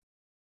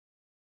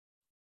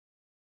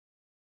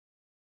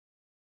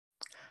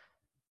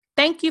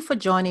Thank you for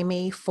joining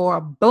me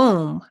for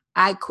Boom,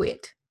 I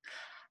Quit.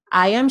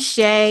 I am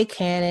Shay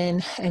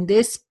Cannon, and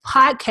this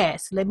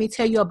podcast, let me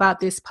tell you about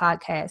this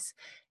podcast.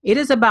 It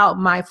is about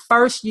my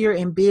first year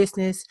in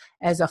business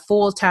as a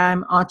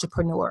full-time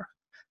entrepreneur.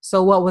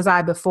 So what was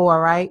I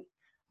before, right?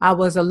 I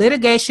was a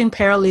litigation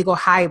paralegal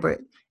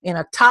hybrid in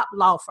a top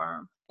law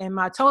firm, and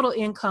my total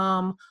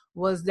income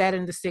was that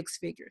in the six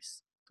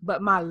figures.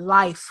 But my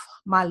life,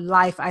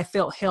 I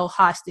felt held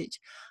hostage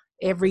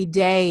every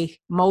day,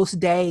 most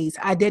days.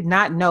 I did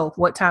not know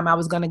what time I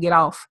was going to get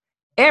off.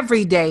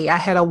 Every day I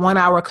had a 1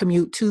 hour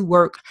commute to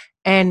work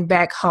and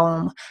back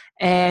home.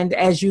 And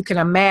as you can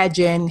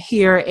imagine,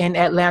 here in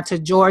Atlanta,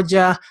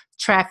 Georgia,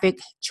 traffic,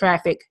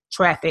 traffic,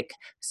 traffic.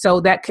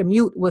 So that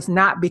commute was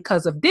not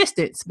because of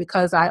distance,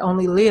 because I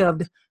only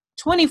lived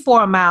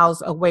 24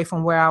 miles away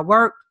from where I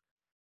worked,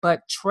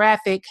 but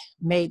traffic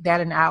made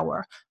that an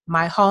hour.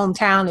 My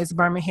hometown is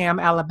Birmingham,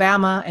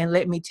 Alabama. And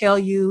let me tell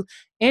you,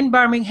 in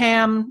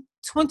Birmingham,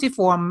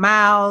 24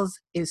 miles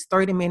is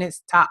 30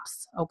 minutes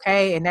tops,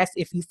 okay? And that's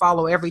if you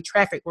follow every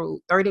traffic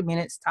rule, 30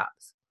 minutes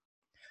tops.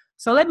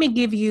 So let me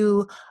give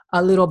you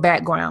a little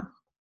background.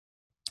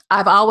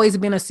 I've always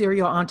been a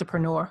serial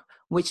entrepreneur,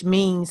 which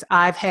means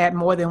I've had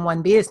more than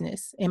one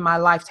business in my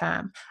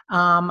lifetime.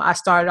 I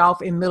started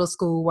off in middle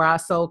school where I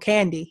sold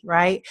candy,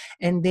 right?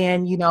 And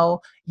then,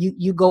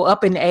 you go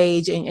up in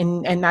age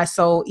and I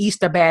sold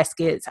Easter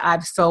baskets.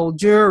 I've sold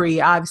jewelry.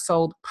 I've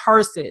sold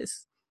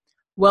purses.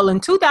 Well, in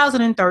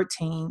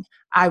 2013,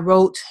 I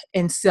wrote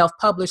and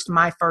self-published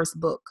my first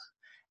book.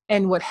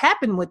 And what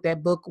happened with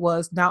that book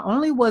was not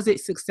only was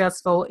it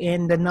successful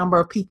in the number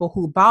of people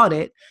who bought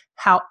it,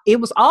 how it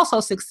was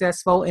also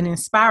successful in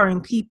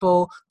inspiring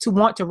people to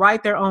want to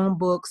write their own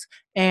books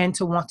and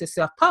to want to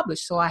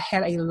self-publish. So I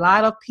had a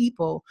lot of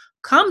people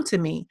come to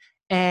me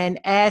and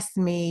ask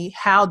me,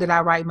 how did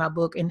I write my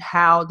book and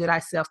how did I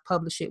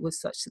self-publish it with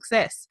such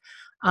success?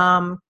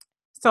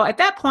 So at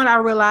that point, I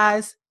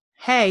realized,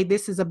 hey,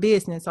 this is a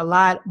business. A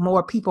lot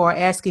more people are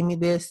asking me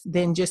this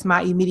than just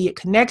my immediate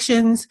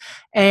connections.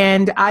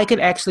 And I could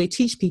actually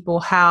teach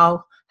people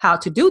how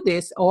to do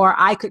this, or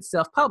I could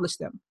self-publish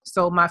them.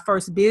 So my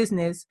first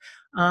business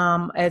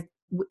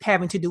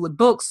having to do with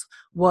books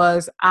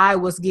was I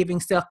was giving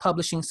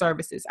self-publishing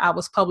services. I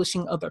was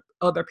publishing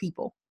other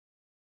people.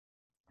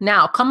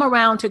 Now, come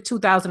around to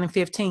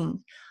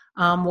 2015.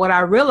 What I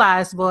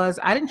realized was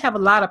I didn't have a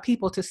lot of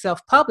people to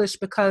self-publish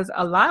because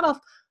a lot of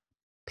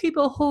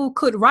people who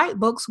could write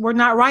books were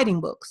not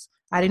writing books.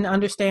 I didn't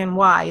understand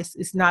why.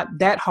 It's not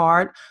that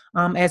hard.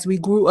 As we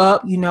grew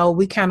up,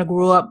 we kind of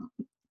grew up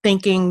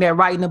thinking that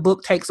writing a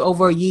book takes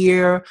over a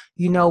year.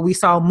 We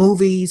saw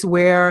movies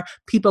where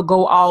people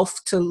go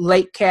off to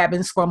lake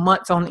cabins for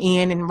months on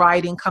end and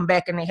write and come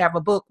back and they have a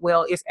book.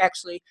 Well, it's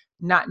actually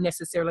not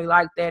necessarily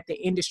like that.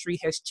 The industry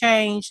has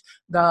changed.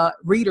 The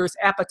readers'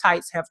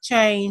 appetites have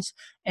changed.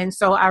 And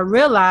so I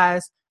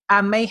realized I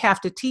may have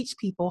to teach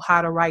people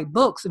how to write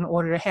books in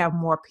order to have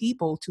more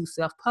people to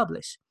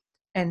self-publish.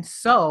 And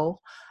so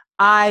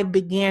I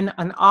began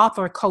an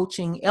author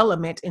coaching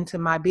element into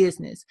my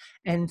business.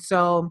 And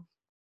so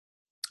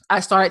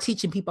I started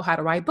teaching people how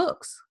to write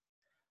books.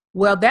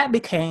 Well, that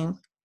became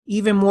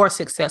even more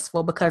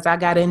successful because I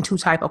got in two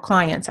type of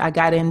clients. I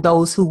got in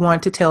those who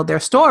wanted to tell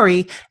their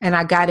story, and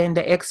I got in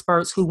the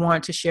experts who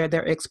wanted to share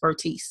their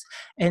expertise.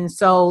 And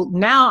so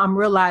now I'm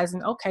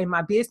realizing, okay,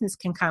 my business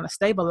can kind of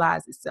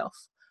stabilize itself.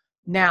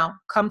 Now,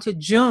 come to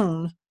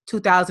June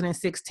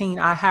 2016,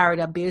 I hired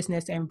a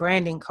business and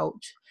branding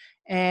coach.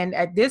 And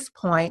at this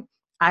point,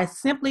 I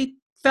simply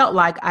felt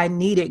like I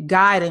needed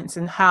guidance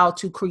in how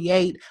to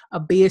create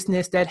a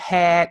business that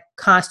had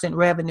constant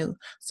revenue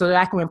so that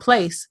I can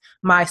replace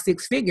my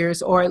six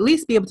figures or at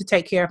least be able to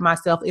take care of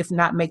myself, if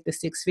not make the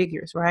six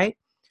figures, right?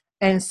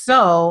 And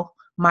so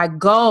my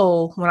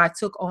goal when I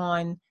took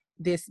on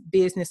this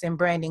business and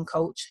branding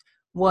coach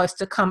was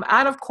to come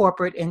out of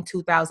corporate in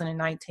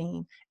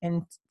 2019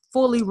 and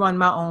fully run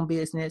my own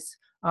business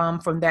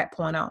from that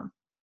point on.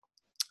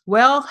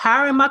 Well,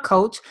 hiring my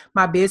coach,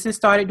 my business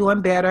started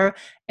doing better.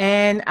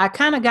 And I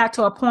kind of got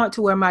to a point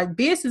to where my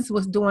business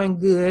was doing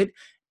good.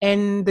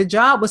 And the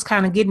job was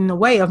kind of getting in the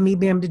way of me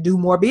being able to do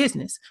more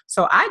business.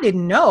 So I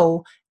didn't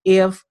know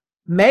if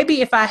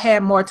maybe if I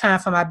had more time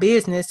for my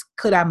business,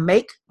 could I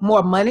make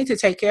more money to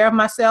take care of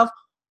myself?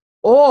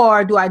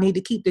 Or do I need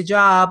to keep the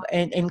job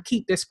and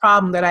keep this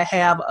problem that I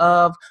have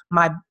of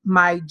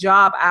my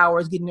job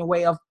hours getting in the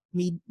way of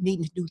me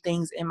needing to do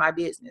things in my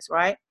business,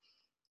 right?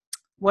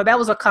 Well, that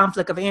was a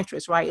conflict of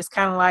interest, right? It's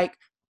kind of like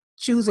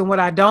choosing what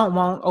I don't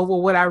want over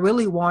what I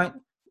really want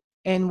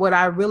and what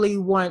I really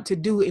want to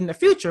do in the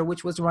future,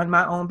 which was run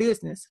my own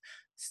business.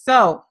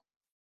 So,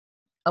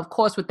 of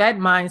course, with that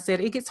mindset,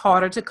 it gets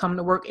harder to come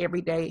to work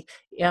every day.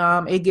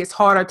 It gets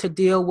harder to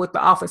deal with the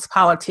office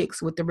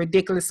politics, with the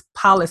ridiculous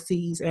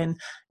policies and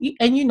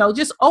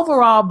just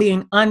overall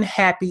being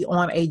unhappy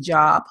on a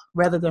job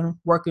rather than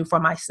working for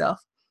myself.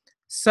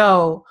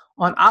 So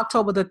on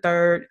October the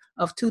 3rd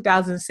of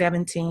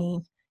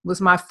 2017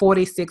 was my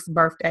 46th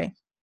birthday.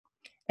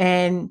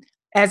 And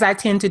as I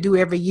tend to do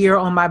every year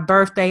on my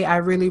birthday, I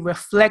really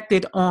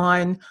reflected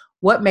on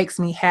what makes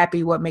me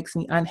happy, what makes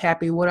me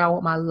unhappy, what I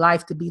want my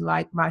life to be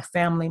like, my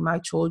family, my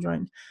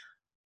children.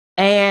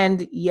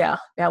 And yeah,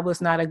 that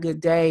was not a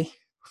good day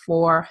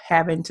for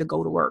having to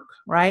go to work,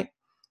 right?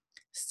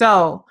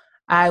 So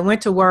I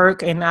went to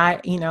work and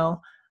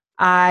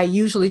I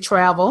usually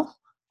travel,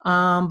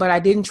 but I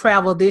didn't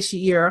travel this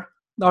year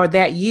or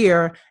that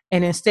year.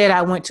 And instead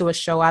I went to a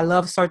show. I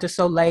love Cirque du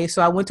Soleil.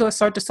 So I went to a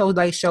Cirque du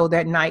Soleil show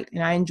that night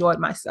and I enjoyed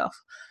myself.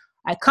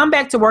 I come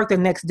back to work the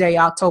next day,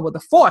 October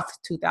the 4th,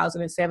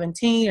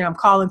 2017, and I'm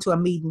calling to a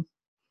meeting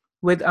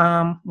with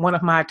one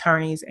of my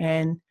attorneys.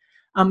 And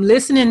I'm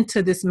listening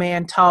to this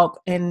man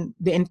talk. And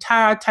the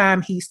entire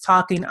time he's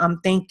talking, I'm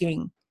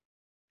thinking,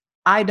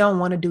 I don't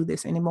want to do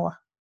this anymore.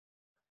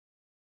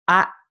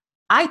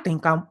 I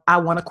think I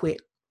want to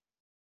quit.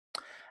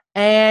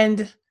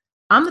 And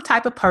I'm the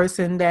type of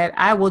person that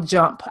I will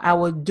jump. I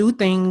will do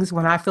things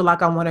when I feel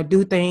like I want to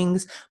do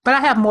things, but I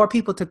have more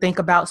people to think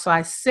about. So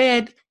I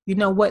said, you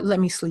know what? Let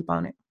me sleep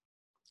on it.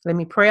 Let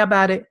me pray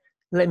about it.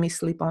 Let me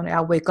sleep on it.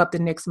 I'll wake up the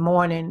next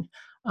morning.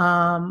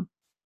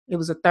 It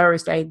was a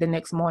Thursday the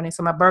next morning.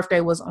 So my birthday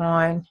was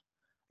on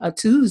a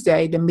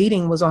Tuesday. The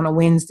meeting was on a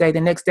Wednesday.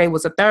 The next day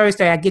was a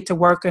Thursday. I get to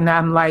work and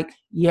I'm like,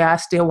 yeah, I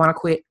still want to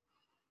quit.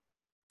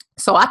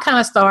 So I kind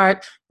of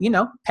start,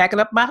 packing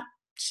up my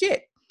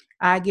shit.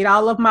 I get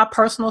all of my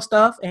personal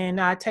stuff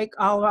and I take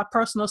all of my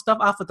personal stuff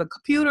off of the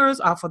computers,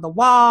 off of the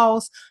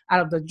walls,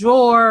 out of the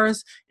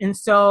drawers. And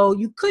so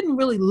you couldn't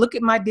really look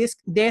at my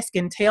desk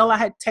and tell I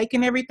had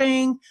taken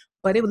everything,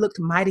 but it looked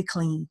mighty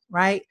clean,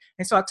 right?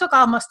 And so I took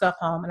all my stuff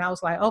home and I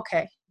was like,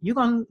 okay, you're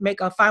going to make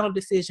a final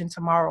decision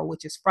tomorrow,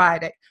 which is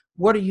Friday.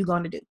 What are you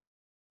going to do?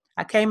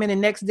 I came in the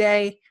next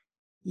day.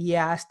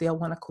 Yeah, I still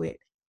want to quit.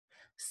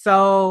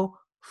 So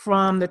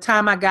from the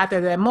time I got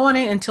there that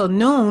morning until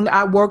noon,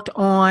 I worked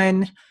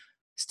on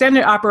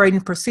standard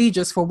operating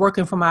procedures for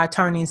working for my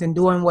attorneys and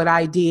doing what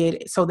I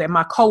did so that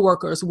my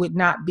coworkers would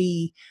not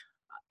be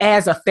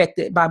as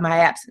affected by my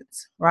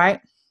absence, right?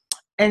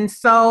 And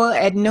so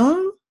at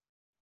noon,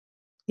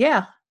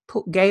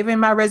 gave in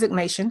my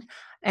resignation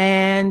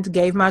and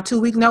gave my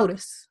 2-week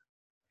notice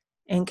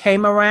and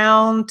came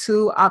around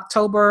to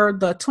October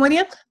the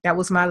 20th. That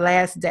was my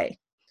last day.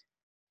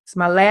 It's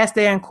my last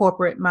day in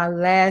corporate, my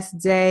last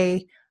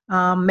day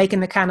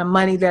making the kind of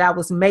money that I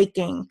was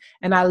making.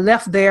 And I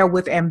left there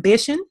with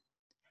ambition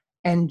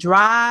and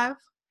drive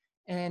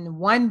and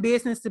one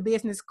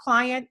business-to-business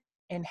client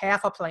and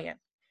half a plan.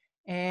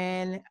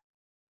 And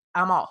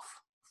I'm off.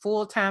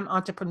 Full-time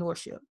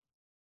entrepreneurship.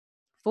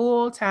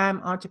 So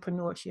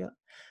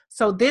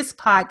this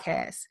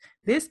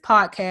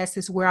podcast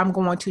is where I'm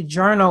going to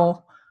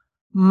journal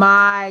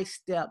my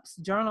steps,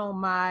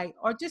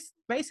 or just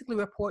basically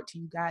report to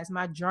you guys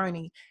my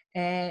journey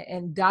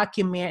and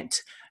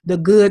document the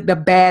good, the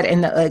bad,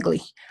 and the ugly.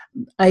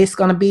 It's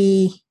going to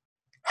be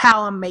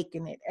how I'm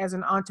making it as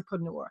an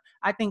entrepreneur.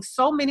 I think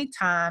so many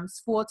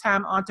times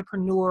full-time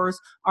entrepreneurs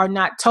are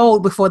not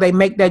told before they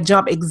make that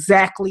jump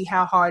exactly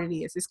how hard it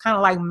is. It's kind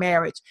of like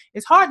marriage.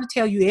 It's hard to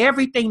tell you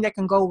everything that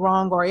can go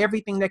wrong or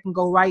everything that can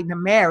go right in a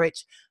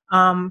marriage.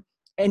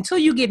 Until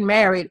you get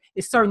married,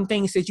 it's certain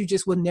things that you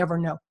just will never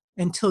know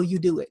until you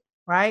do it,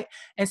 right?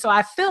 And so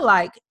I feel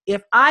like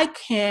if I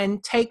can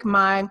take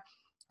my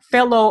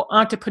fellow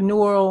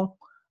entrepreneurial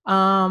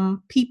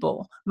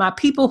people, my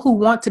people who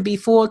want to be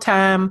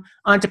full-time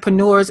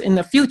entrepreneurs in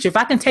the future, if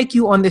I can take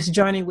you on this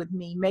journey with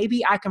me,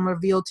 maybe I can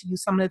reveal to you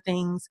some of the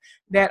things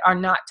that are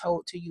not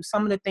told to you,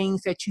 some of the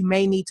things that you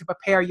may need to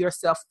prepare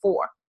yourself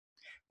for.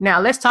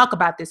 Now, let's talk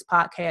about this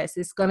podcast.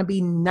 It's going to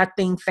be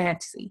nothing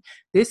fancy.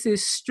 This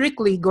is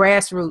strictly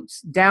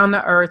grassroots, down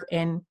to earth,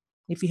 and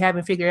if you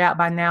haven't figured out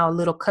by now, a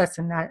little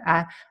cussing.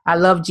 I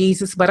love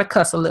Jesus, but I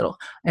cuss a little.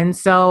 And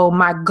so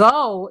my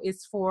goal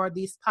is for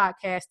these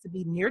podcasts to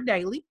be near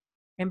daily.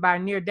 And by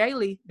near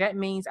daily, that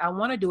means I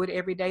want to do it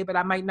every day, but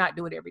I might not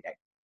do it every day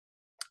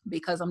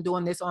because I'm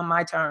doing this on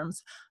my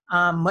terms,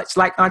 much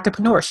like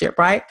entrepreneurship,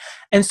 right?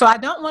 And so I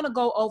don't want to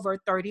go over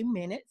 30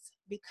 minutes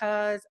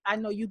because I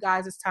know you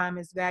guys' time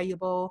is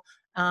valuable.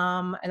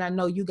 And I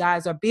know you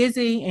guys are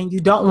busy and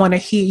you don't want to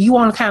hear, you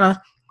want to kind of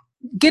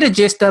get a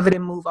gist of it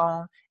and move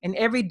on. And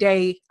every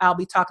day I'll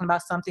be talking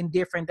about something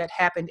different that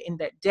happened in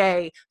that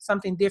day,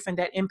 something different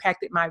that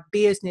impacted my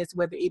business,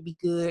 whether it be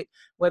good,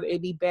 whether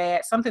it be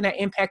bad, something that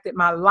impacted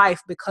my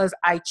life because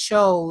I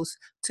chose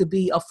to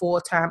be a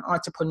full-time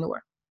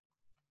entrepreneur.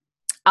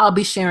 I'll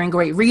be sharing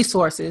great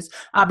resources.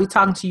 I'll be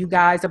talking to you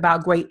guys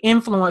about great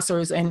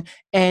influencers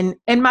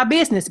and my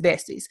business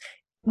besties.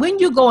 When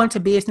you go into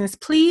business,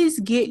 please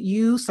get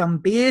you some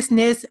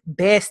business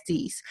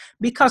besties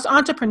because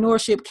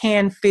entrepreneurship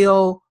can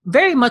feel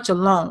very much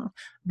alone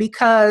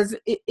because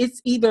it's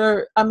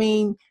either,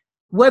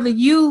 whether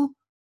you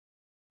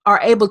are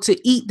able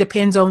to eat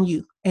depends on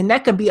you. And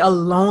that can be a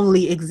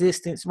lonely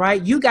existence,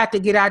 right? You got to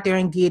get out there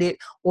and get it,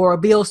 or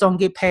bills don't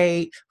get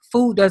paid,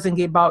 food doesn't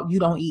get bought, you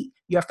don't eat.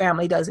 your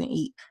family doesn't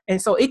eat.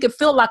 And so it could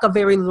feel like a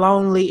very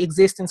lonely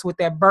existence with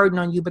that burden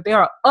on you, but there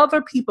are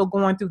other people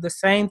going through the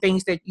same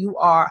things that you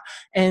are.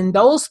 And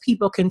those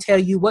people can tell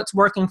you what's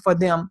working for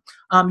them.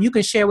 You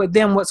can share with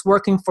them what's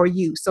working for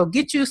you. So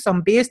get you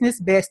some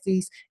business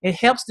besties. It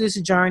helps this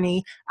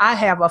journey. I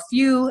have a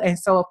few. And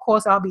so, of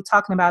course, I'll be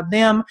talking about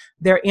them,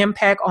 their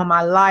impact on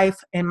my life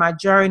and my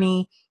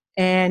journey,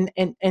 and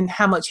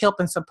how much help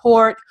and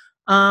support.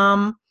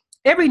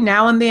 Every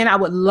now and then I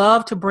would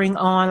love to bring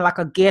on like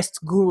a guest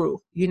guru,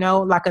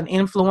 like an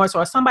influencer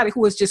or somebody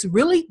who is just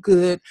really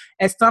good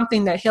at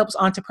something that helps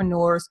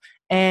entrepreneurs.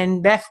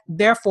 And that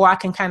therefore I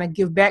can kind of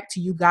give back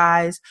to you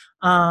guys,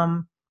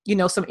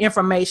 some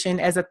information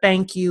as a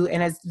thank you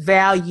and as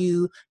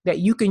value that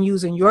you can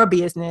use in your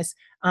business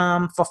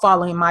for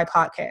following my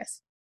podcast.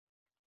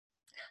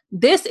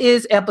 This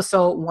is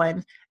episode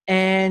 1,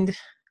 and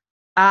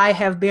I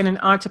have been an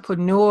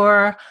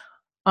entrepreneur,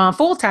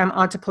 full-time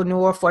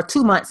entrepreneur for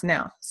 2 months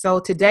now. So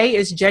today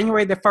is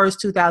January the 1st,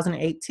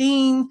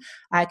 2018.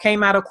 I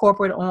came out of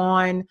corporate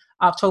on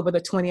October the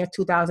 20th,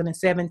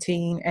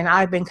 2017, and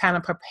I've been kind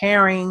of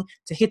preparing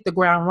to hit the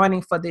ground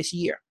running for this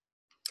year.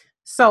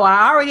 So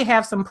I already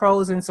have some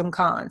pros and some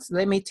cons.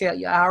 Let me tell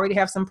you, I already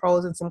have some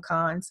pros and some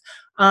cons.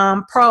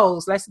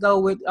 Pros, let's go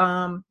with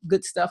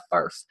good stuff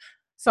first.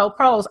 So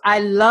pros, I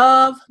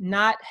love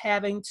not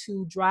having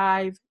to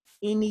drive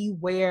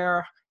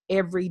anywhere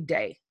every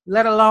day,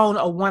 let alone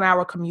a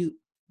 1-hour commute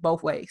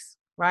both ways,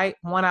 right?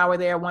 1 hour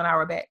there, 1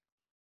 hour back.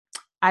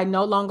 I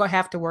no longer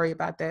have to worry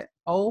about that.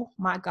 Oh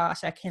my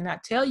gosh, I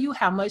cannot tell you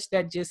how much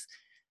that just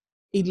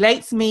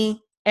elates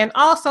me, and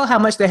also how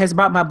much that has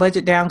brought my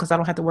budget down because I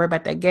don't have to worry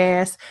about that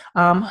gas,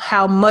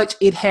 how much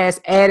it has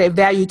added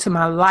value to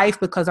my life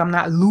because I'm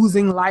not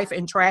losing life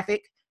in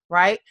traffic,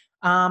 right?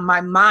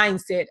 My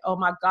mindset, oh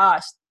my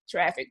gosh,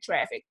 traffic.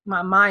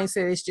 My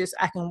mindset is just,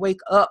 I can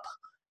wake up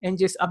in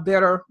just a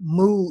better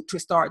mood to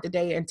start the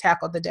day and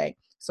tackle the day.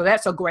 So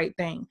that's a great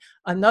thing.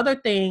 Another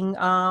thing,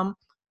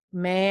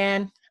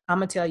 man, I'm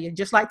going to tell you,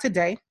 just like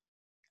today,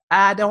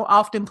 I don't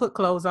often put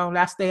clothes on.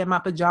 I stay in my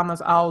pajamas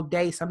all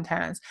day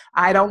sometimes.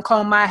 I don't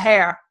comb my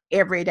hair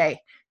every day.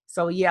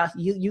 So yeah,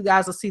 you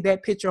guys will see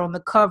that picture on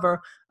the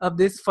cover of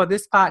this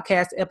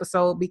podcast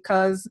episode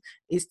because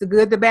it's the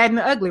good, the bad, and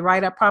the ugly,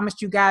 right? I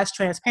promised you guys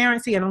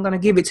transparency, and I'm going to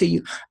give it to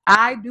you.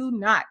 I do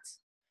not.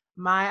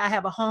 I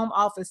have a home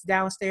office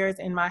downstairs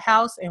in my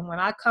house, and when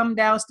I come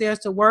downstairs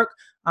to work,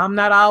 I'm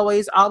not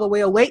always all the way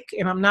awake,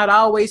 and I'm not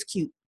always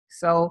cute.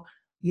 So,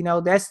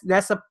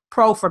 that's a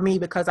pro for me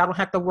because I don't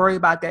have to worry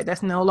about that.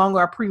 That's no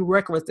longer a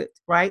prerequisite,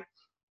 right?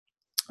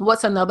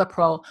 What's another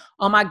pro?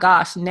 Oh my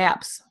gosh,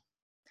 naps.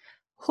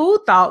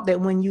 Who thought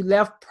that when you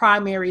left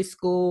primary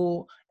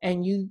school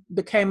and you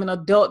became an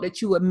adult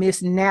that you would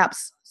miss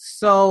naps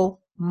so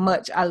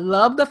much? I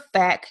love the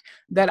fact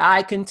that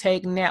I can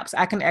take naps.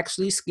 I can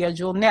actually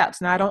schedule naps.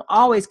 Now, I don't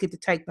always get to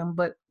take them,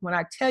 but when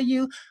I tell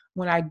you,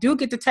 when I do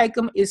get to take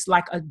them, it's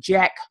like a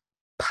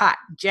jackpot.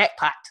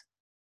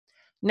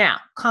 Now,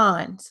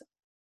 cons.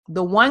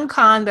 The one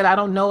con that I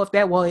don't know if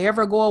that will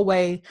ever go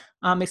away,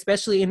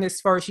 especially in this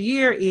first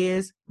year,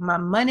 is my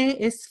money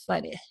is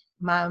funny.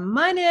 My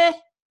money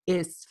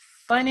is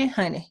funny,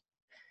 honey.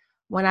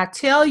 When I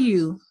tell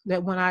you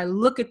that when I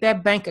look at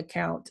that bank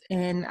account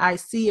and I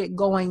see it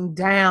going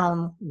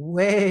down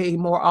way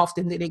more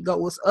often than it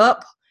goes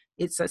up,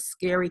 it's a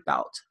scary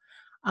thought.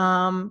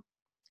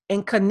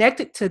 And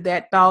connected to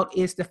that thought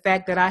is the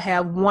fact that I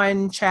have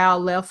one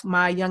child left.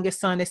 My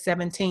youngest son is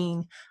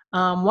 17.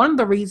 One of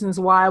the reasons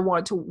why I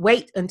wanted to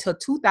wait until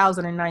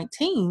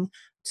 2019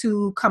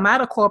 to come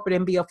out of corporate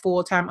and be a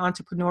full-time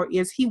entrepreneur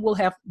is he will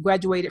have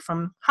graduated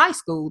from high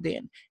school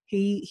then.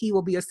 He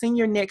will be a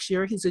senior next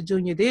year. He's a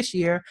junior this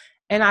year.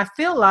 And I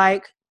feel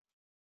like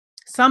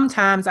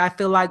sometimes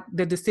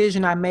the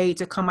decision I made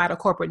to come out of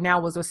corporate now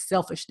was a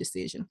selfish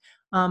decision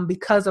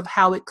because of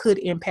how it could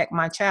impact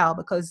my child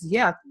because,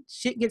 yeah,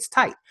 shit gets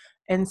tight.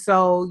 And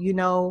so,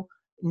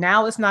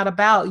 now it's not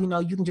about,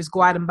 you can just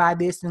go out and buy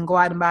this and go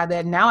out and buy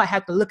that. Now I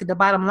have to look at the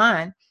bottom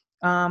line.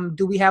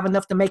 Do we have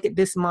enough to make it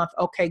this month?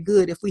 Okay,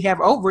 good. If we have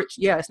overage,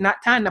 yeah, it's not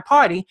time to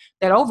party.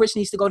 That overage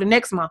needs to go to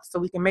next month so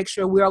we can make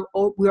sure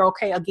we're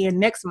okay again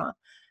next month.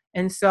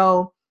 And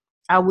so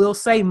I will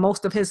say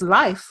most of his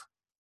life,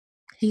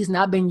 he's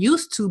not been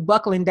used to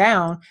buckling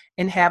down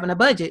and having a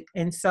budget.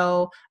 And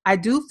so I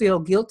do feel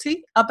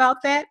guilty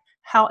about that.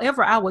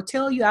 However, I will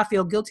tell you, I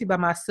feel guilty by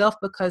myself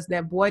because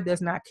that boy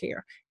does not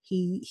care.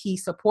 He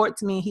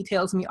supports me. He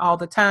tells me all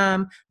the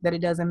time that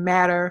it doesn't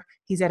matter.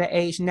 He's at an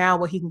age now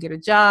where he can get a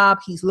job.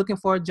 He's looking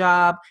for a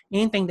job.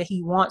 Anything that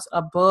he wants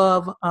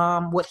above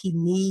what he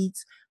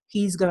needs,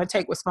 he's going to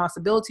take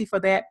responsibility for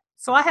that.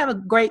 So I have a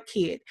great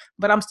kid,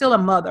 but I'm still a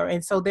mother.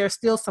 And so there's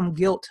still some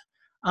guilt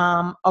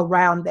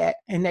around that.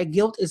 And that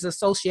guilt is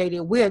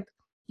associated with,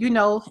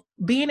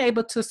 being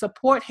able to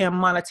support him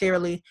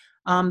monetarily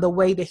the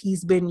way that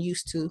he's been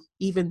used to,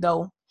 even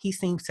though he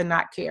seems to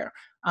not care.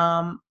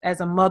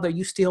 as a mother,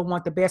 you still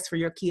want the best for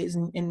your kids.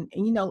 And,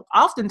 you know,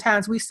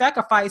 oftentimes we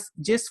sacrifice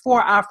just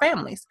for our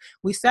families.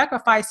 We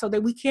sacrifice so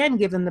that we can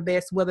give them the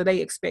best, whether they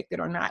expect it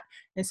or not.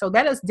 And so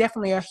that is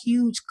definitely a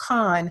huge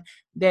con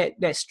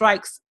that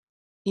strikes,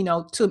 you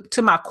know,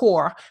 to my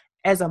core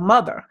as a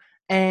mother.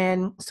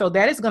 And so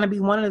that is going to be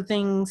one of the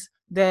things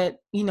that,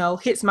 you know,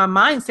 hits my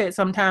mindset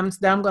sometimes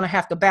that I'm going to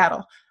have to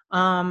battle,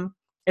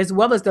 as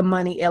well as the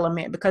money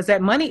element, because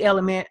that money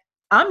element,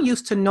 I'm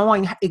used to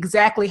knowing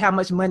exactly how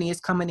much money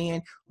is coming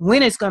in,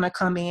 when it's going to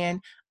come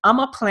in. I'm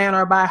a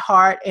planner by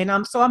heart, and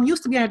I'm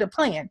used to being able to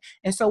plan.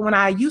 And so when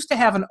I used to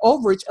have an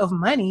overage of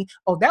money,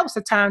 oh, that was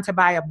the time to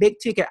buy a big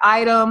ticket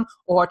item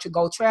or to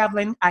go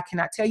traveling. I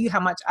cannot tell you how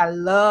much I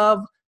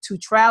love to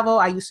travel.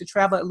 I used to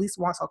travel at least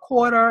once a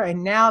quarter,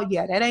 and now,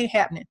 yeah, that ain't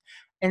happening.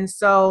 And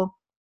so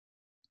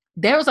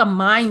there's a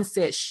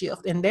mindset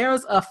shift, and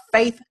there's a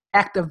faith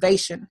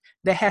activation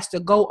that has to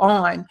go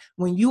on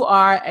when you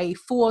are a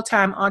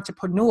full-time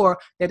entrepreneur.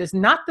 That is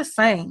not the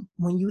same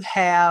when you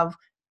have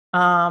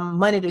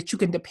money that you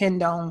can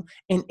depend on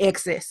in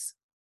excess,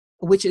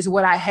 which is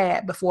what I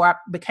had before I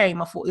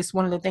became it's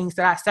one of the things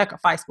that I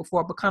sacrificed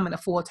before becoming a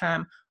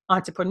full-time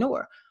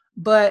entrepreneur.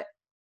 But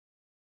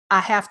I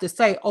have to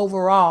say,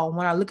 overall,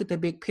 when I look at the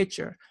big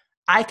picture,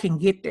 I can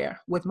get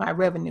there with my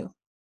revenue.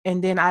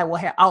 And then I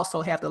will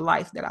also have the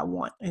life that I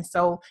want. And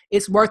so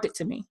it's worth it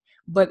to me.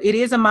 But it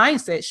is a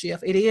mindset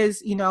shift. It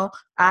is, you know,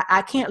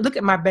 I can't look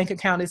at my bank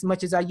account as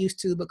much as I used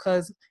to,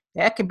 because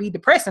that can be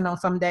depressing on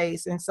some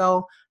days. And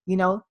so, you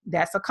know,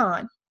 that's a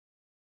con.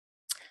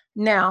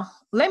 Now,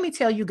 let me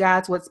tell you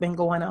guys what's been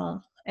going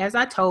on. As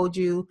I told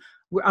you,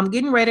 I'm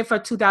getting ready for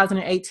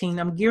 2018.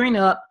 I'm gearing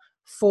up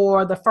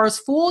for the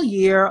first full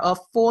year of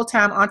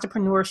full-time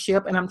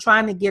entrepreneurship, and I'm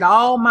trying to get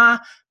all my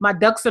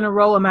ducks in a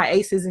row and my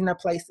aces in their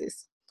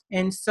places.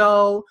 And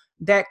so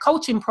that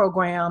coaching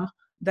program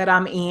that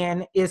I'm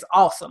in is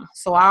awesome.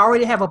 So I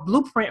already have a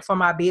blueprint for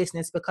my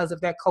business because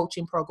of that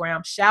coaching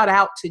program. Shout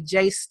out to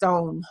Jay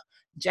Stone,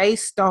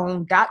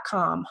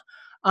 jstone.com.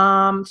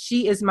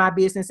 She is my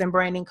business and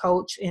branding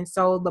coach. And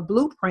so the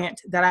blueprint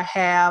that I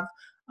have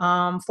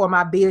for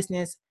my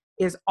business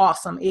is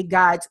awesome. It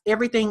guides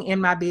everything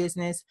in my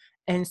business.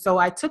 And so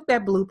I took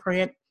that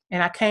blueprint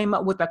and I came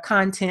up with a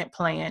content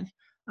plan.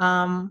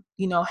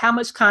 You know, how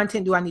much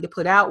content do I need to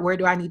put out? Where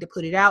do I need to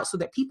put it out so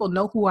that people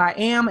know who I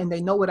am and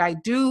they know what I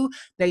do?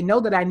 They know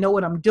that I know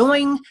what I'm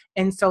doing.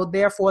 And so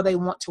therefore they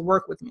want to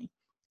work with me.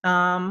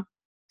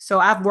 So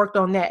I've worked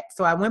on that.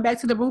 So I went back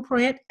to the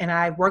blueprint and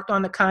I worked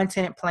on the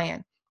content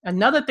plan.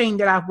 Another thing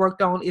that I've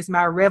worked on is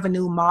my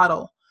revenue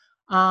model.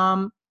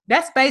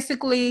 That's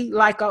basically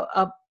like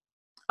a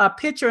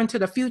picture into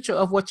the future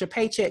of what your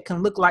paycheck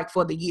can look like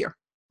for the year.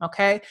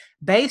 Okay.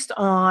 Based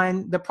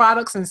on the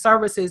products and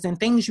services and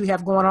things you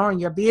have going on in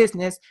your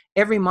business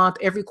every month,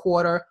 every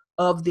quarter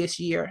of this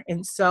year.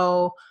 And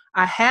so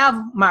I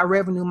have my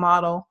revenue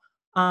model.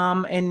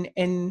 And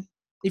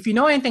if you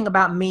know anything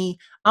about me,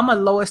 I'm a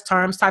lowest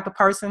terms type of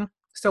person.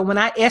 So when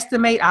I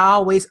estimate, I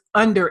always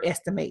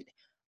underestimate.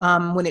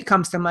 When it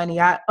comes to money,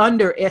 I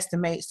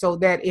underestimate so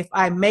that if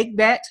I make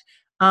that,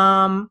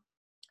 and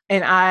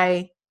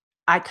I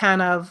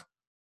kind of,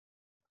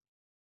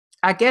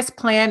 I guess,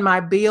 plan my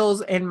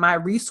bills and my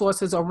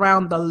resources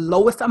around the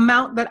lowest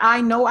amount that I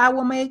know I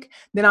will make,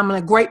 then I'm in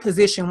a great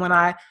position when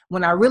I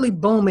really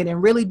boom it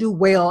and really do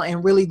well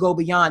and really go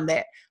beyond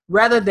that,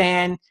 rather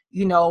than,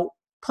 you know,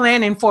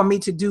 planning for me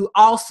to do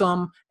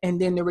awesome and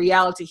then the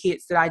reality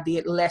hits that I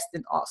did less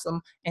than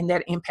awesome and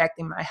that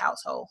impacting my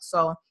household.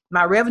 So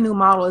my revenue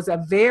model is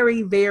a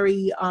very,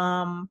 very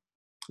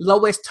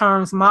lowest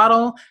terms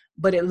model,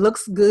 but it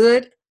looks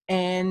good.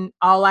 And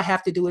all I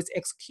have to do is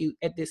execute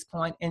at this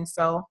point. And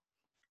so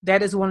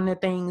that is one of the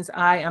things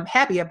I am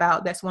happy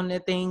about. That's one of the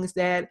things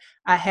that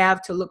I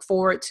have to look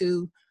forward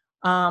to,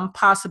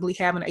 possibly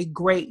having a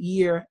great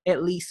year,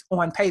 at least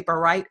on paper,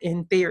 right?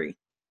 In theory.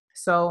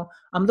 So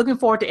I'm looking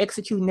forward to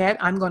executing that.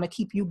 I'm going to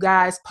keep you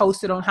guys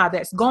posted on how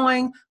that's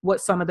going, what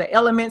some of the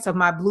elements of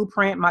my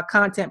blueprint, my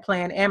content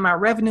plan, and my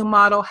revenue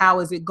model, how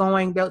is it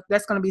going?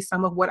 That's going to be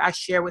some of what I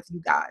share with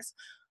you guys.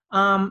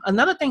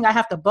 Another thing I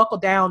have to buckle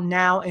down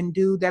now and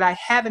do that I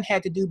haven't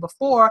had to do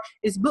before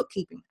is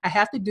bookkeeping. I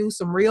have to do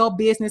some real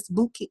business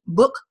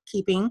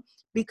bookkeeping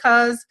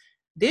because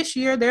this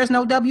year there's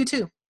no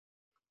W-2.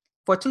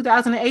 For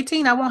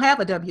 2018, I won't have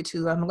a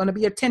W-2. I'm going to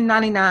be a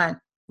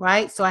 1099,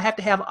 right? So I have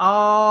to have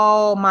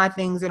all my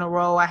things in a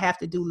row. I have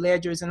to do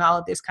ledgers and all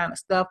of this kind of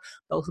stuff.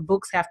 Those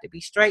books have to be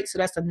straight. So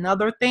that's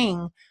another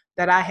thing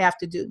that I have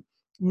to do.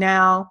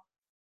 Now,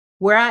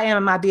 where I am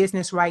in my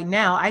business right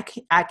now, I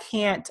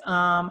can't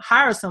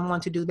hire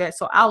someone to do that.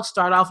 So I'll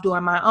start off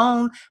doing my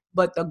own,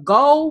 but the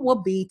goal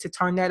will be to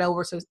turn that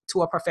over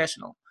to a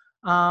professional.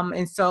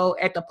 And so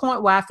at the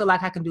point where I feel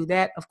like I can do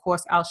that, of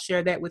course, I'll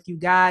share that with you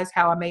guys,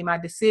 how I made my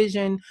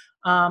decision,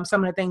 some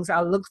of the things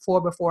I looked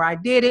for before I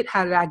did it,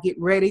 how did I get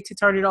ready to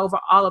turn it over,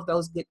 all of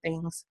those good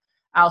things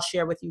I'll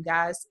share with you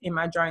guys in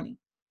my journey.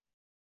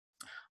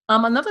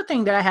 Another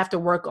thing that I have to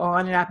work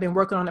on, and I've been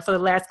working on it for the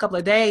last couple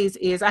of days,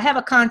 is I have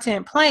a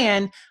content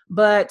plan,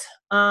 but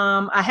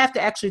I have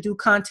to actually do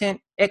content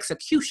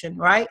execution,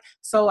 right?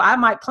 So I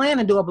might plan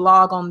to do a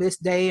blog on this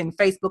day and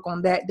Facebook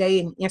on that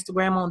day and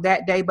Instagram on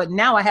that day, but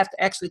now I have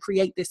to actually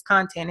create this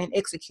content and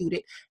execute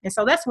it. And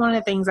so that's one of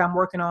the things I'm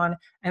working on,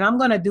 and I'm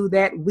going to do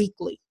that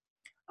weekly.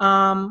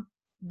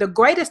 The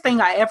greatest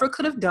thing I ever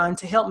could have done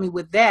to help me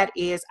with that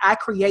is I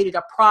created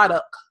a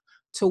product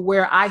to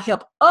where I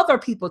help other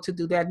people to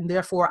do that, and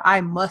therefore I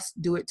must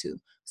do it too.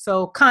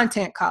 So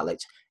Content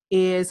College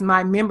is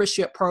my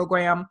membership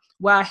program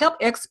where I help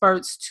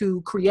experts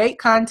to create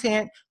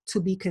content, to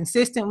be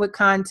consistent with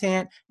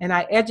content, and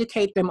I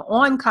educate them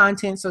on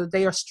content so that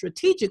they are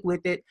strategic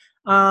with it.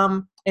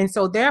 And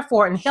so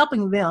therefore, in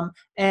helping them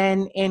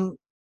and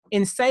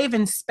in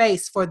saving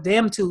space for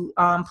them to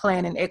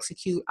plan and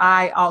execute,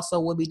 I also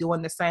will be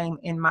doing the same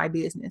in my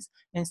business.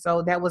 And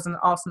so that was an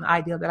awesome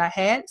idea that I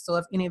had. So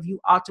if any of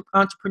you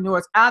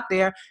entrepreneurs out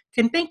there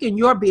can think in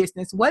your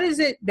business, what is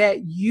it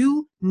that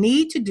you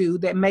need to do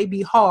that may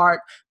be hard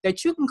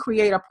that you can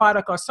create a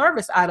product or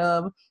service out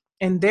of?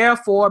 And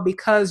therefore,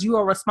 because you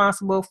are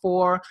responsible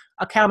for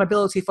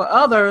accountability for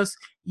others,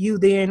 you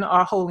then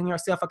are holding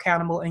yourself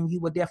accountable and you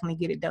will definitely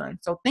get it done.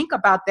 So think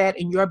about that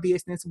in your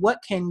business. What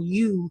can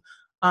you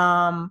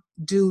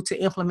do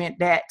to implement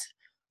that,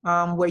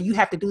 where you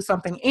have to do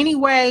something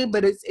anyway,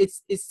 but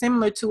it's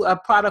similar to a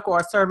product or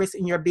a service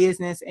in your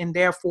business, and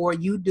therefore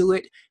you do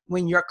it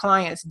when your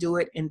clients do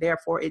it, and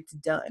therefore it's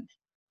done.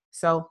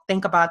 So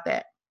think about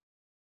that.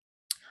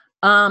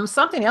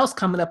 Something else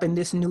coming up in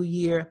this new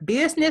year,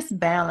 business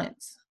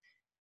balance.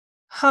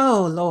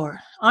 Oh Lord,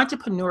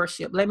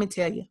 entrepreneurship, let me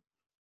tell you,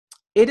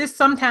 it is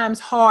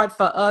sometimes hard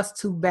for us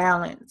to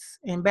balance,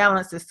 and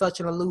balance is such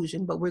an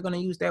illusion, but we're going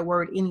to use that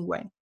word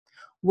anyway.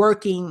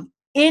 Working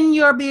in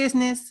your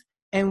business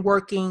and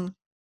working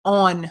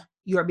on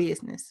your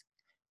business.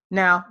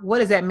 Now, what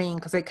does that mean?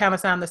 Because they kind of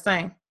sound the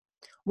same.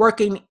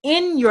 Working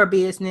in your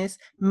business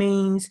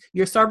means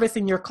you're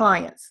servicing your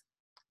clients.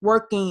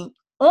 Working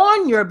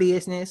on your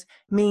business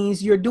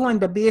means you're doing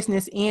the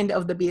business end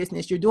of the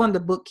business. You're doing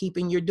the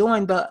bookkeeping. You're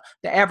doing the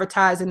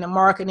advertising, the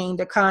marketing,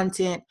 the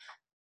content.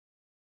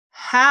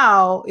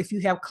 How, if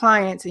you have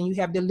clients and you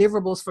have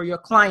deliverables for your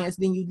clients,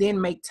 then you then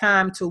make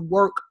time to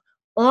work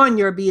on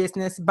your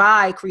business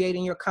by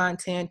creating your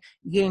content,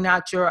 getting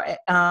out your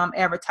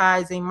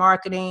advertising,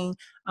 marketing,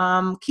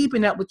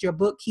 keeping up with your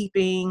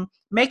bookkeeping,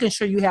 making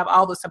sure you have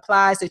all the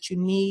supplies that you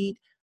need.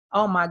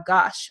 Oh my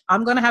gosh,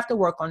 I'm going to have to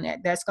work on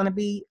that. That's going to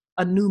be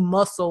a new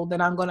muscle that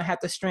I'm going to have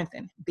to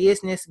strengthen.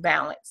 Business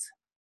balance.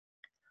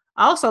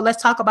 Also,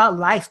 let's talk about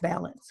life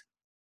balance.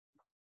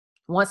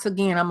 Once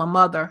again, I'm a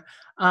mother.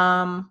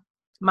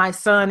 My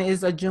son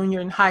is a junior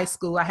in high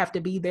school. I have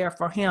to be there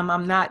for him.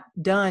 I'm not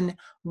done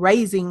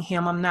raising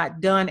him. I'm not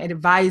done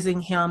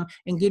advising him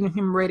and getting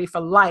him ready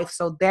for life.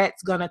 So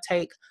that's going to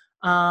take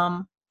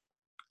a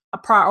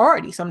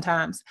priority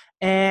sometimes.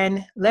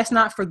 And let's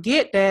not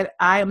forget that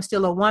I am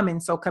still a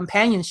woman. So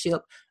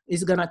companionship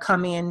is going to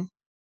come in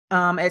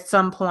at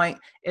some point,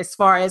 as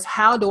far as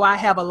how do I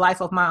have a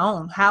life of my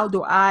own? How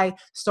do I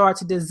start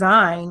to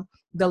design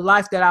the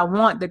life that I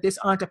want, that this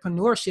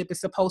entrepreneurship is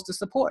supposed to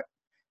support?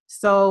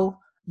 So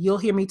you'll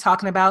hear me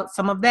talking about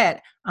some of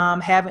that.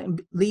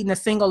 Leading a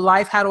single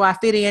life. How do I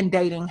fit in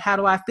dating? How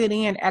do I fit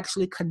in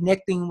actually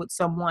connecting with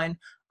someone?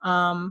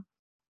 I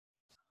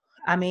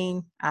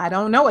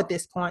don't know at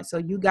this point. So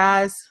you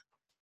guys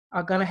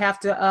are going to have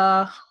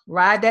to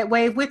ride that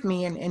wave with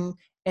me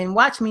and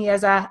watch me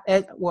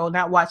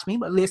not watch me,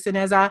 but listen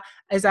as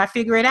I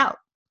figure it out.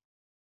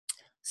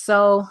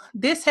 So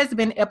this has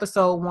been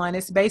episode 1.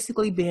 It's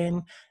basically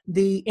been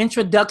the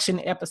introduction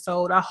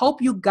episode. I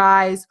hope you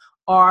guys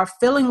are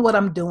feeling what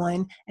I'm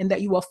doing and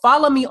that you will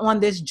follow me on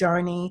this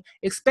journey,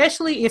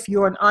 especially if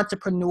you're an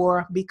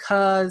entrepreneur,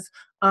 because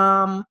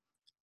I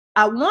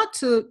want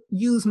to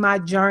use my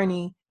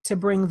journey to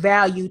bring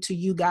value to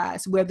you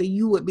guys, whether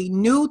you would be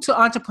new to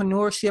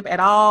entrepreneurship at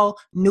all,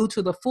 new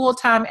to the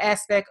full-time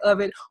aspect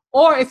of it,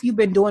 or if you've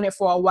been doing it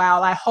for a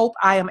while. I hope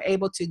I am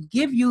able to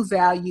give you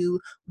value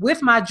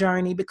with my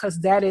journey,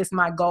 because that is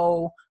my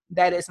goal.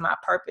 That is my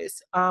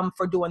purpose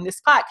for doing this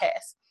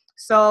podcast.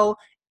 So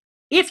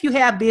if you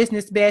have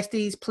business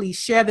besties, please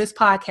share this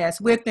podcast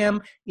with them.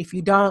 If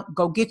you don't,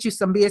 go get you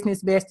some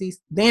business besties,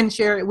 then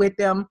share it with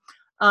them.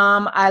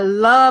 I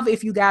love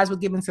if you guys were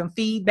giving some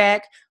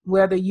feedback,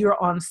 whether you're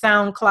on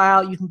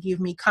SoundCloud, you can give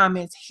me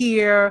comments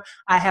here.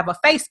 I have a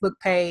Facebook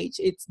page.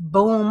 It's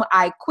Boom,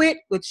 I Quit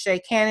with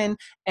Shay Cannon,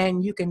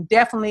 and you can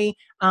definitely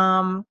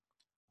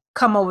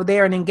come over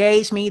there and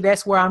engage me.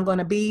 That's where I'm going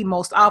to be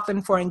most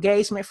often for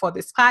engagement for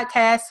this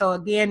podcast. So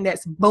again,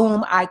 that's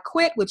Boom, I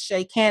Quit with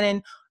Shay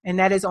Cannon, and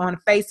that is on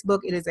Facebook.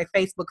 It is a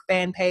Facebook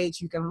fan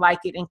page. You can like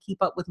it and keep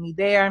up with me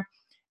there.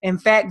 In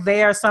fact,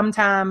 there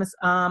sometimes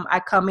I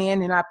come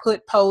in and I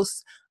put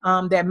posts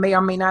that may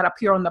or may not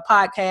appear on the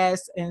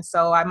podcast, and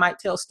so I might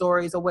tell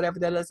stories or whatever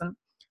that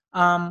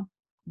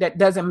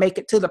doesn't make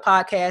it to the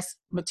podcast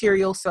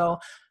material. So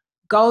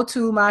go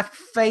to my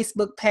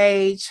Facebook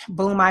page,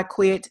 Boom, I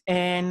Quit,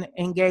 and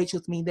engage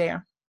with me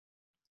there.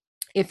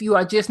 If you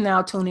are just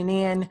now tuning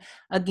in,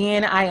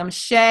 again, I am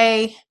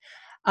Shay.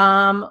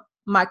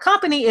 My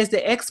company is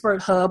the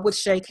Expert Hub with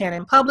Shay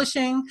Cannon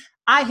Publishing.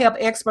 I help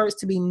experts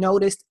to be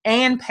noticed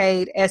and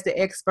paid as the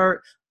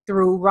expert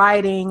through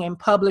writing and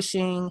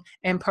publishing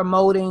and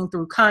promoting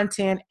through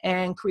content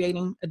and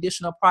creating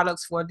additional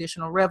products for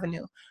additional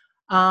revenue.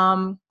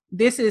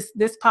 This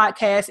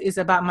podcast is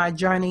about my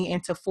journey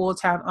into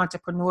full-time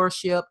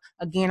entrepreneurship.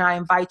 Again, I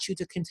invite you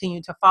to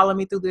continue to follow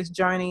me through this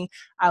journey.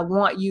 I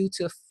want you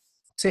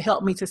to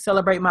help me to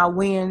celebrate my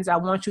wins. I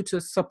want you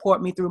to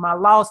support me through my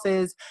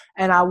losses,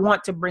 and I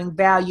want to bring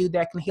value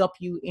that can help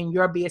you in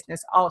your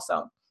business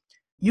also.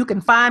 You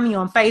can find me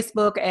on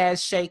Facebook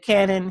as Shay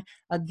Cannon.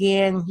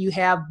 Again, you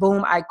have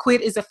Boom, I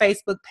Quit is a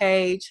Facebook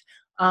page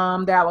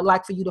that I would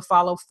like for you to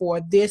follow for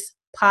this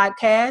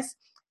podcast.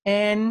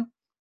 And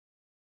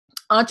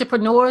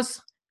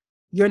entrepreneurs,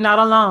 you're not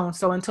alone.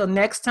 So until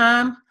next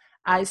time,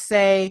 I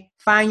say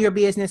find your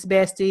business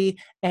bestie.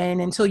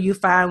 And until you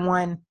find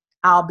one,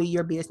 I'll be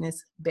your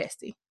business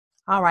bestie.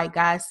 All right,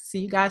 guys. See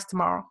you guys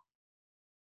tomorrow.